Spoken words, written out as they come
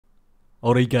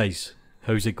Alright guys,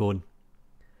 how's it going?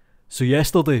 So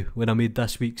yesterday when I made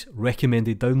this week's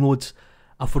recommended downloads,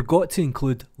 I forgot to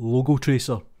include Logo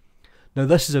Tracer. Now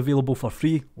this is available for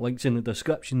free, links in the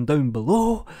description down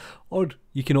below, or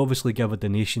you can obviously give a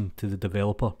donation to the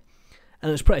developer.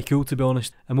 And it's pretty cool to be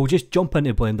honest, and we'll just jump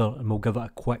into Blender and we'll give it a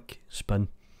quick spin.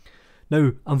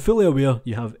 Now, I'm fully aware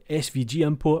you have SVG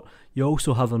import, you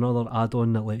also have another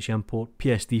add-on that lets you import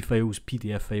PSD files,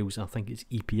 PDF files, and I think it's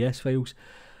EPS files.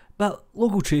 But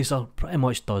Logo Tracer pretty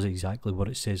much does exactly what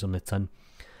it says on the tin.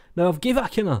 Now I've gave it a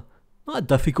kinda, not a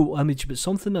difficult image, but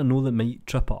something I know that might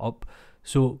trip it up.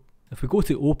 So if we go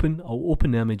to open, I'll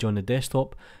open the image on the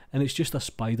desktop and it's just a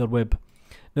spider web.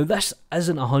 Now this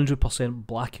isn't 100%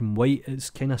 black and white, it's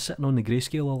kinda sitting on the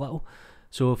grayscale a little.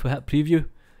 So if we hit preview,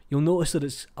 you'll notice that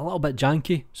it's a little bit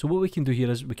janky. So what we can do here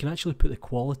is we can actually put the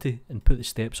quality and put the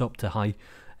steps up to high.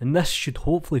 And this should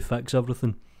hopefully fix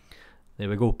everything. There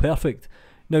we go, perfect.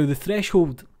 Now the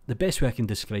threshold, the best way I can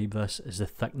describe this is the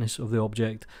thickness of the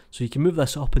object. So you can move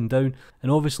this up and down, and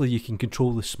obviously you can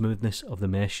control the smoothness of the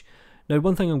mesh. Now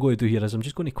one thing I'm going to do here is I'm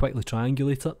just going to quickly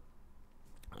triangulate it,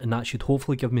 and that should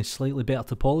hopefully give me slightly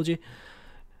better topology.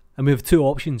 And we have two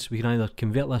options, we can either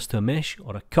convert this to a mesh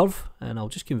or a curve, and I'll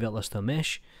just convert this to a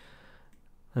mesh.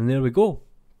 And there we go,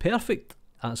 perfect,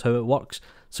 that's how it works.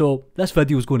 So this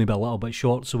video is going to be a little bit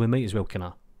short, so we might as well kind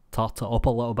of tart it up a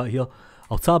little bit here.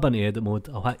 I'll tab into edit mode,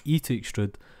 I'll hit E to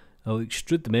extrude, I'll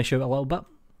extrude the mesh out a little bit,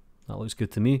 that looks good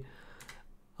to me.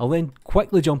 I'll then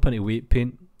quickly jump into weight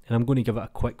paint, and I'm going to give it a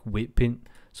quick weight paint.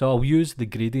 So I'll use the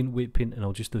gradient weight paint and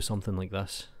I'll just do something like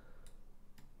this.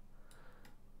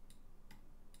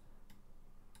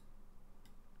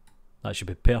 That should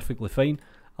be perfectly fine.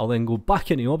 I'll then go back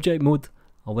into object mode,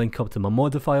 I'll then come to my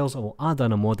modifiers, I'll add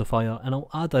in a modifier, and I'll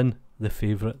add in the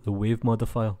favourite, the wave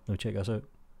modifier. Now check this out.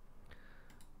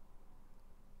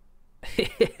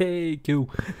 Hey, cool.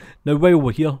 Now while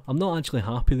we're here, I'm not actually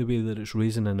happy the way that it's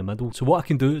raising in the middle. So what I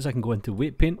can do is I can go into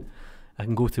weight paint, I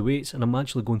can go to weights, and I'm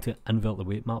actually going to invert the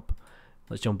weight map.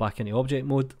 Let's jump back into object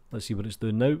mode, let's see what it's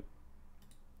doing now.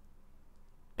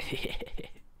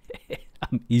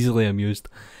 I'm easily amused.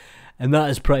 And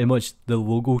that is pretty much the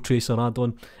Logo Tracer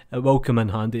add-on. It will come in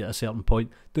handy at a certain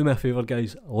point. Do me a favour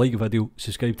guys, like the video,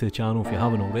 subscribe to the channel if you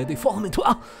haven't already, follow me on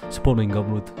Twitter, support me in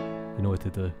Gumroad, you know what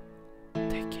to do.